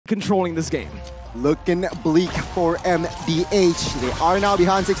controlling this game. Looking bleak for MDH. They are now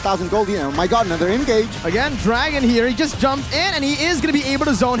behind 6,000 gold. Oh my god, another engage. Again, Dragon here, he just jumped in and he is going to be able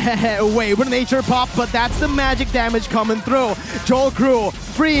to zone away with a nature pop, but that's the magic damage coming through. JoelCrew,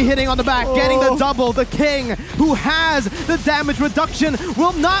 free hitting on the back, getting the double. The King, who has the damage reduction,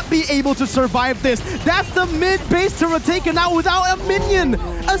 will not be able to survive this. That's the mid base turret taken out without a minion.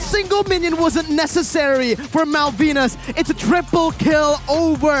 A single minion wasn't necessary for Malvinas. It's a triple kill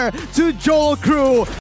over to JoelCrew.